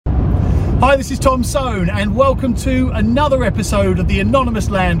Hi, this is Tom Soane and welcome to another episode of The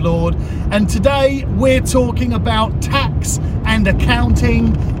Anonymous Landlord, and today we're talking about tax and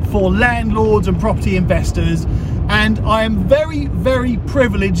accounting for landlords and property investors. And I am very, very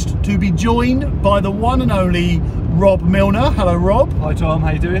privileged to be joined by the one and only Rob Milner. Hello, Rob. Hi, Tom.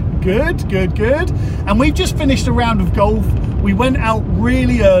 How you doing? Good, good, good. And we've just finished a round of golf. We went out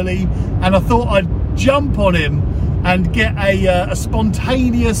really early and I thought I'd jump on him and get a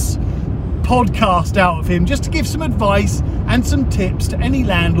spontaneous podcast out of him just to give some advice and some tips to any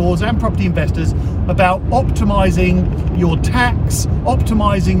landlords and property investors about optimizing your tax,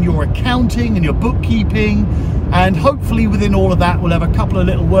 optimizing your accounting and your bookkeeping, and hopefully within all of that we'll have a couple of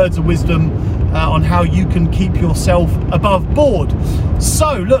little words of wisdom on how you can keep yourself above board.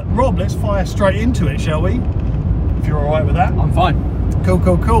 So look, Rob, let's fire straight into it, shall we? If you're all right with that. I'm fine. Cool,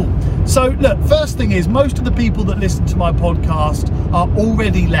 cool, cool. So look, first thing is, most of the people that listen to my podcast are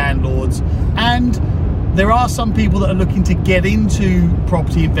already landlords, and there are some people that are looking to get into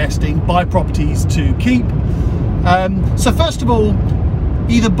property investing, buy properties to keep. So first of all,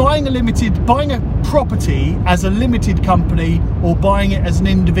 either buying a property as a limited company or buying it as an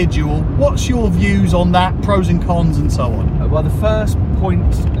individual, what's your views on that, pros and cons and so on? Well, the first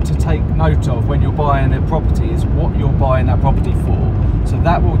point to take note of when you're buying a property is what you're buying that property for. So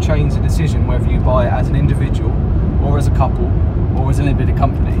that will change the decision whether you buy it as an individual or as a couple or as a limited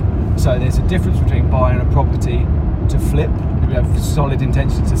company. So there's a difference between buying a property to flip, if you have solid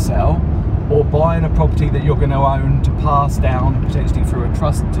intention to sell, or buying a property that you're going to own to pass down potentially through a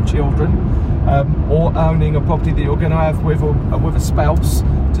trust to children, or owning a property that you're going to have with a spouse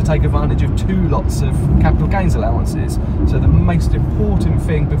to take advantage of 2 lots of capital gains allowances. So the most important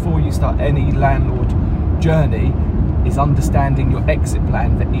thing before you start any landlord journey is understanding your exit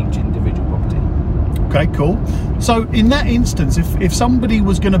plan for each individual property. Okay, cool. So in that instance, if somebody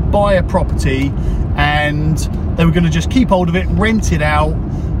was going to buy a property and they were going to just keep hold of it, rent it out,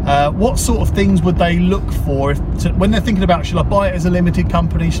 what sort of things would they look for when they're thinking about, should I buy it as a limited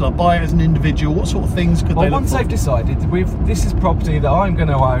company, should I buy it as an individual, what sort of things could they look for? Once they've decided this is property that I'm going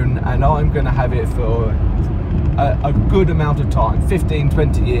to own and I'm going to have it for a good amount of time,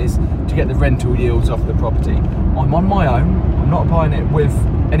 15-20 years, to get the rental yields off the property. I'm on my own, I'm not buying it with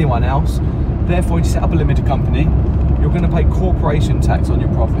anyone else, therefore you set up a limited company, you're going to pay corporation tax on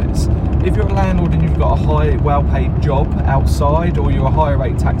your profits. If you're a landlord and you've got a high, well-paid job outside, or you're a higher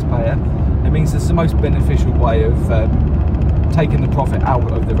rate taxpayer, it means it's the most beneficial way of taking the profit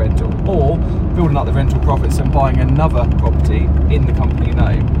out of the rental, or building up the rental profits and buying another property in the company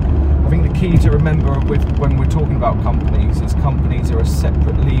name. I think the key to remember when we're talking about companies is companies are a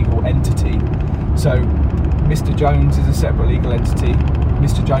separate legal entity. So Mr. Jones is a separate legal entity,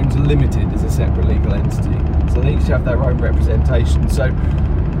 Mr. Jones Limited is a separate legal entity. So they each have their own representation. So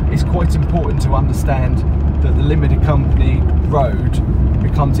it's quite important to understand that the limited company road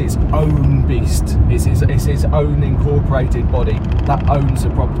becomes its own beast. It's its own incorporated body that owns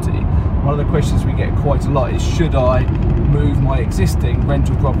the property. One of the questions we get quite a lot is, should I move my existing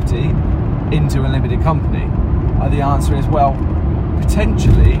rental property into a limited company? The answer is, well,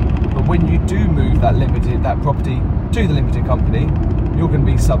 potentially, but when you do move that property to the limited company, you're going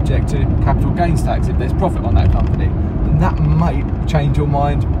to be subject to capital gains tax if there's profit on that company. And that might change your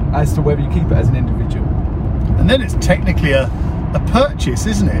mind as to whether you keep it as an individual. And then it's technically a purchase,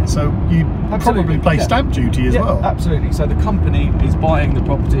 isn't it? So you probably pay stamp duty as well. Absolutely. So the company is buying the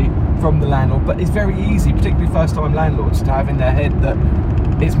property from the landlord, but it's very easy, particularly first-time landlords, to have in their head that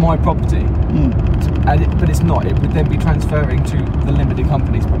it's my property. But it's not. It would then be transferring to the limited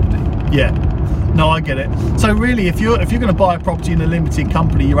company's property. Yeah. No, I get it. So really, if you're going to buy a property in a limited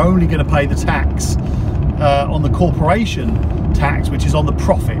company, you're only going to pay the tax on the corporation tax, which is on the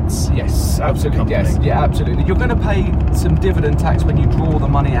profits. Yes, absolutely. Yes, yeah, absolutely. You're going to pay some dividend tax when you draw the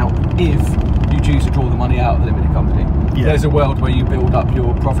money out, if you choose to draw the money out of the limited company. Yeah. There's a world where you build up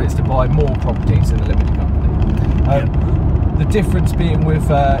your profits to buy more properties in the limited company. The difference being with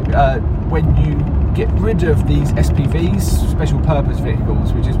when you get rid of these SPVs, special purpose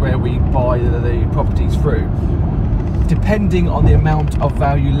vehicles, which is where we buy the properties through, depending on the amount of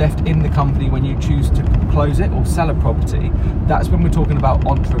value left in the company when you choose to close it or sell a property, that's when we're talking about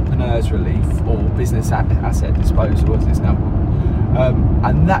entrepreneurs relief or business asset disposal, as it's now called.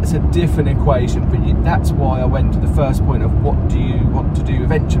 And that's a different equation, but that's why I went to the first point of what do you want to do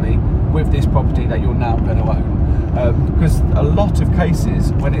eventually with this property that you're now going to own. Because a lot of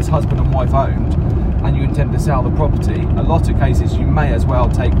cases, when it's husband and wife owned and you intend to sell the property, a lot of cases you may as well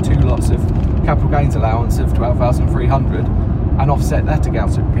take 2 lots of capital gains allowance of 12,300 and offset that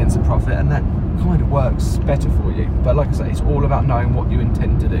against the profit, and that kind of works better for you. But like I say, it's all about knowing what you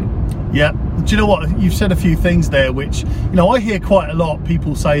intend to do. Yeah. Do you know what? You've said a few things there, which, you know, I hear quite a lot.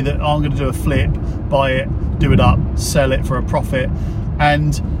 People say that, oh, I'm going to do a flip, buy it, do it up, sell it for a profit.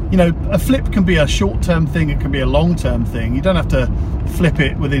 And, you know, a flip can be a short-term thing. It can be a long-term thing. You don't have to flip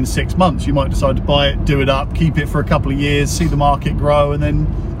it within 6 months. You might decide to buy it, do it up, keep it for a couple of years, see the market grow, and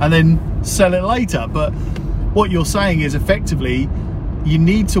then sell it later. But what you're saying is effectively you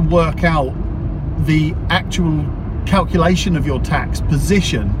need to work out the actual calculation of your tax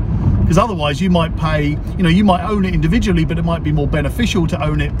position, because otherwise you might pay, you know, you might own it individually, but it might be more beneficial to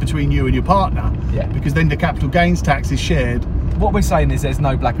own it between you and your partner. Yeah. Because then the capital gains tax is shared. What we're saying is there's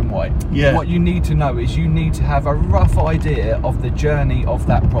no black and white. Yeah. What you need to know is you need to have a rough idea of the journey of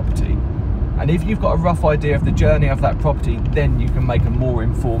that property. And if you've got a rough idea of the journey of that property, then you can make a more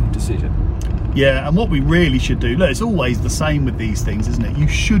informed decision. Yeah, and what we really should do, look, it's always the same with these things, isn't it? You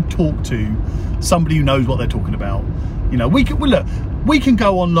should talk to somebody who knows what they're talking about. You know, we can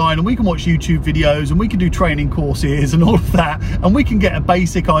go online and we can watch YouTube videos and we can do training courses and all of that, and we can get a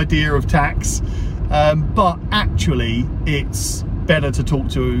basic idea of tax. But actually, it's better to talk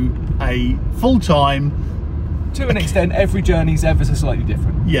to a full-time. To an extent, every journey's ever so slightly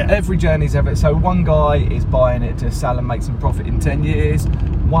different. Yeah. Every journey's ever. So one guy is buying it to sell and make some profit in 10 years.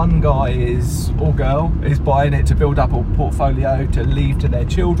 One guy is, or girl, is buying it to build up a portfolio to leave to their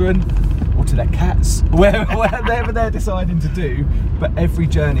children or to their cats, whatever they're deciding to do. But every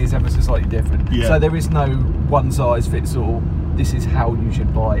journey is ever so slightly different. Yeah. So there is no one size fits all. This is how you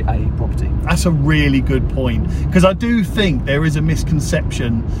should buy a property. That's a really good point, because I do think there is a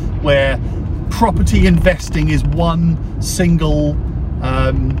misconception where property investing is one single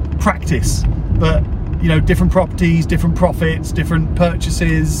practice, but you know, different properties, different profits, different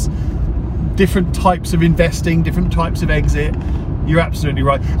purchases, different types of investing, different types of exit. You're absolutely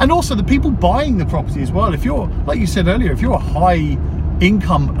right. And also the people buying the property as well. If you're, like you said earlier, if you're a high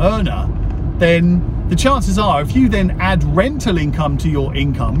income earner, then the chances are if you then add rental income to your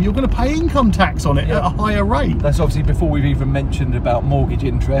income, you're going to pay income tax on it at a higher rate. That's obviously before we've even mentioned about mortgage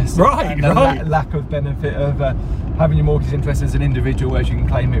interest. Right, and the right. lack of benefit of having your mortgage interest as an individual, as you can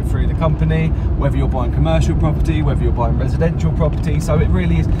claim it through the company, whether you're buying commercial property, whether you're buying residential property. So it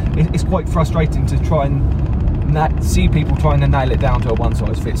really is, it's quite frustrating to try and see people trying to nail it down to a one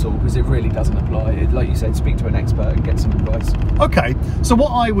size fits all, because it really doesn't apply. Like you said, speak to an expert and get some advice. Okay, so what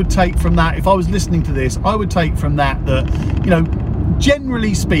I would take from that, if I was listening to this, I would take from that, you know,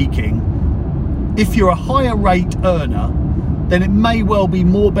 generally speaking, if you're a higher rate earner, then it may well be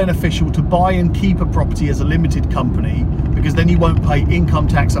more beneficial to buy and keep a property as a limited company, because then you won't pay income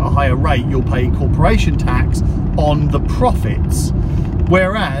tax at a higher rate. You'll pay corporation tax on the profits.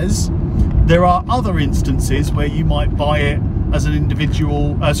 Whereas there are other instances where you might buy it as an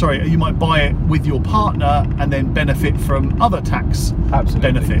individual, you might buy it with your partner and then benefit from other tax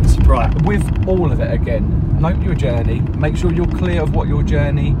benefits. Right. With all of it, again, note your journey, make sure you're clear of what your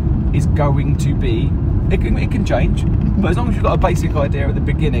journey is going to be. It can change, but as long as you've got a basic idea at the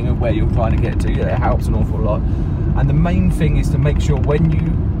beginning of where you're trying to get to, it helps an awful lot. And the main thing is to make sure when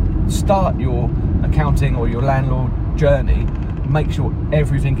you start your accounting or your landlord journey, make sure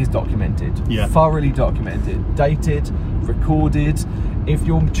everything is documented, thoroughly documented, dated, recorded. If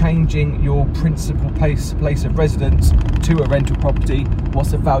you're changing your principal place of residence to a rental property,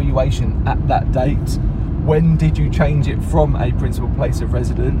 what's the valuation at that date? When did you change it from a principal place of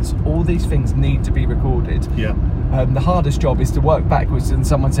residence? All these things need to be recorded. Yeah. The hardest job is to work backwards, and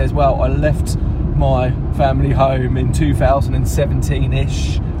someone says, well, I left my family home in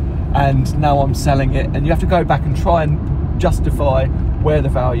 2017-ish and now I'm selling it, and you have to go back and try and justify where the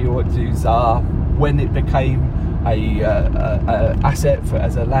values are, when it became a asset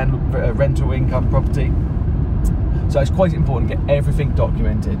as a rental income property. So it's quite important to get everything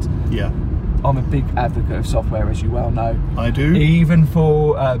documented. Yeah. I'm a big advocate of software, as you well know. I do. Even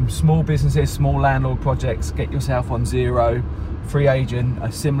for small businesses, small landlord projects, get yourself on Xero, free agent,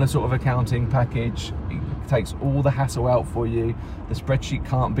 a similar sort of accounting package. It takes all the hassle out for you. The spreadsheet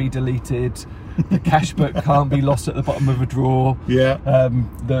can't be deleted. The cash book can't be lost at the bottom of a drawer. Yeah.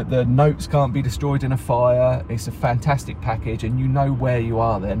 The notes can't be destroyed in a fire. It's a fantastic package, and you know where you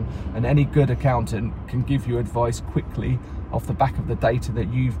are then. And any good accountant can give you advice quickly off the back of the data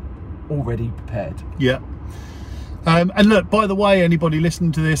that you've already prepared. Yeah. And look, by the way, anybody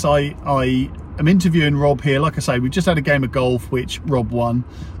listening to this, I am interviewing Rob here. Like I say, we just had a game of golf which Rob won.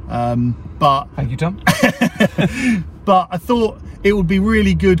 But thank you, Tom. But I thought it would be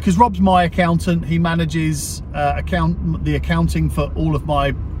really good, because Rob's my accountant. He manages the accounting for all of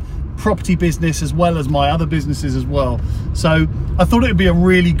my property business as well as my other businesses as well. So I thought it would be a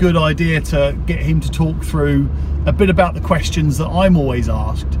really good idea to get him to talk through a bit about the questions that I'm always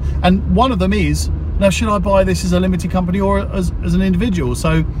asked, And one of them is, now, should I buy this as a limited company or as an individual?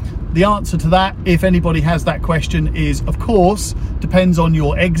 So the answer to that, if anybody has that question, is of course, depends on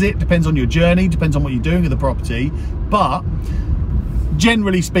your exit, depends on your journey, depends on what you're doing with the property. But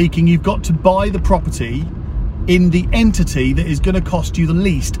generally speaking, you've got to buy the property in the entity that is going to cost you the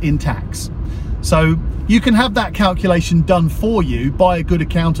least in tax. So you can have that calculation done for you by a good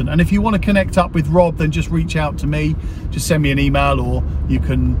accountant. And if you want to connect up with Rob, then just reach out to me, just send me an email, or you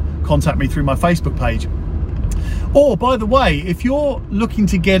can contact me through my Facebook page. Or, by the way, if you're looking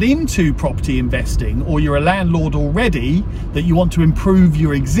to get into property investing, or you're a landlord already that you want to improve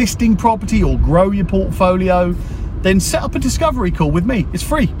your existing property or grow your portfolio, then set up a discovery call with me. It's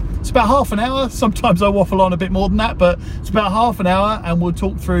free. It's about half an hour. Sometimes I waffle on a bit more than that, but it's about half an hour, and we'll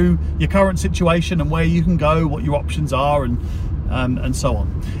talk through your current situation and where you can go, what your options are, and so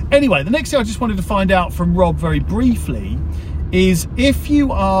on. Anyway, the next thing I just wanted to find out from Rob very briefly is, if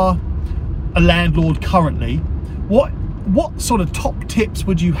you are a landlord currently, what sort of top tips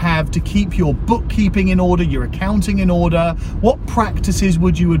would you have to keep your bookkeeping in order, your accounting in order? What practices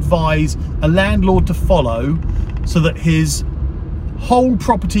would you advise a landlord to follow so that his whole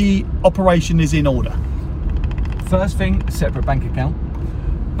property operation is in order? First thing, separate bank account.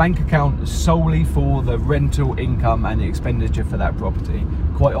 Bank account solely for the rental income and the expenditure for that property.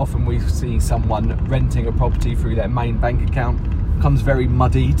 Quite often we see someone renting a property through their main bank account, comes very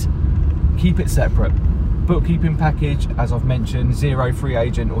muddied. Keep it separate. Bookkeeping package, as I've mentioned, zero free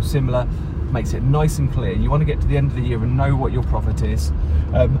agent or similar, makes it nice and clear. You want to get to the end of the year and know what your profit is,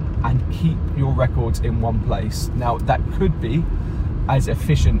 and keep your records in one place. Now, that could be as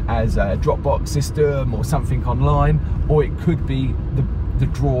efficient as a Dropbox system or something online, or it could be the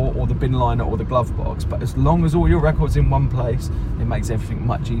drawer or the bin liner or the glove box. But as long as all your records in one place, it makes everything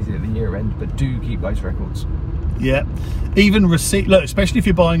much easier at the year end. But do keep those records. Yeah, even receipt. Look, especially if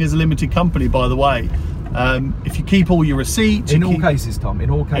you're buying as a limited company, by the way, if you keep all your receipts, in all cases, Tom,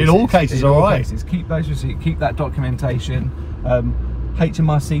 in all cases, keep those receipts, keep that documentation.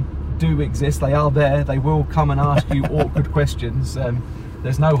 HMRC do exist, they are there, they will come and ask you awkward questions.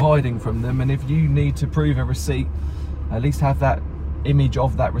 There's no hiding from them, and if you need to prove a receipt, at least have that image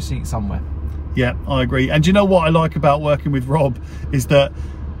of that receipt somewhere. Yeah, I agree. And do you know what I like about working with Rob is that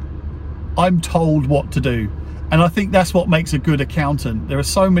I'm told what to do, and I think that's what makes a good accountant. There are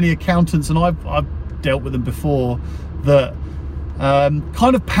so many accountants, and I've dealt with them before, that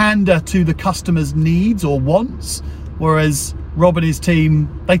kind of pander to the customer's needs or wants, whereas Rob and his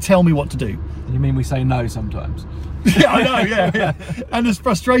team, they tell me what to do. You mean we say no sometimes? Yeah, I know, yeah. And as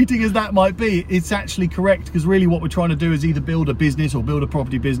frustrating as that might be, it's actually correct, because really what we're trying to do is either build a business or build a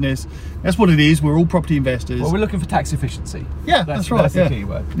property business. That's what it is. We're all property investors. Well, we're looking for tax efficiency. Yeah, that's right. That's the key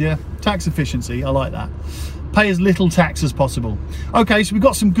word. Yeah, tax efficiency. I like that. Pay as little tax as possible. Okay, so we've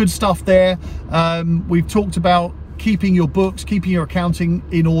got some good stuff there. We've talked about keeping your books, keeping your accounting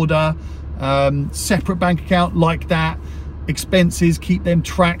in order, separate bank account like that, expenses, keep them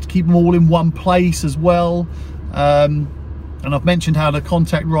tracked, keep them all in one place as well. And I've mentioned how to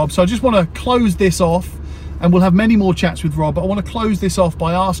contact Rob. So I just want to close this off, and we'll have many more chats with Rob, but I want to close this off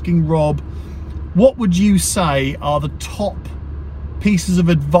by asking Rob, what would you say are the top pieces of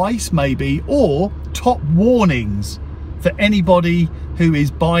advice maybe, or top warnings for anybody who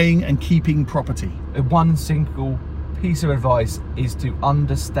is buying and keeping property? One single piece of advice is to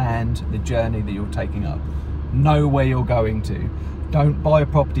understand the journey that you're taking up. Know where you're going to. Don't buy a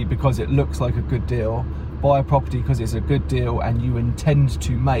property because it looks like a good deal. Buy a property because it's a good deal and you intend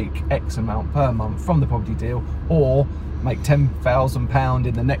to make X amount per month from the property deal, or make £10,000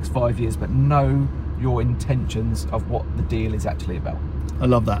 in the next 5 years, but know your intentions of what the deal is actually about. I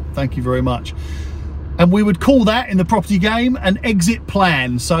love that. Thank you very much. And we would call that in the property game an exit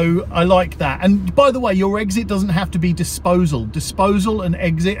plan. So I like that. And by the way, your exit doesn't have to be disposal. Disposal and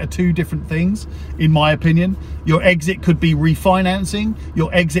exit are two different things, in my opinion. Your exit could be refinancing.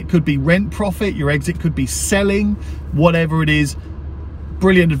 Your exit could be rent profit. Your exit could be selling, whatever it is.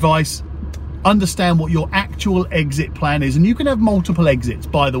 Brilliant advice. Understand what your actual exit plan is. And you can have multiple exits,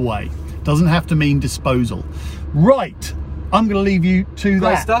 by the way. Doesn't have to mean disposal. Right. I'm going to leave you to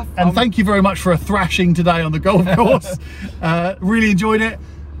that. Stuff. And thank you very much for a thrashing today on the golf course. Really enjoyed it.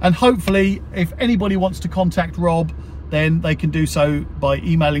 And hopefully, if anybody wants to contact Rob, then they can do so by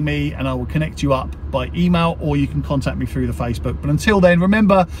emailing me, and I will connect you up by email, or you can contact me through the Facebook. But until then,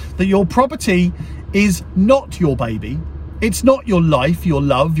 remember that your property is not your baby. It's not your life, your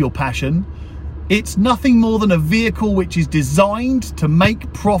love, your passion. It's nothing more than a vehicle which is designed to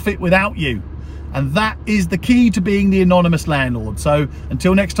make profit without you. And that is the key to being the anonymous landlord. So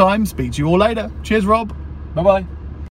until next time, speak to you all later. Cheers, Rob. Bye-bye.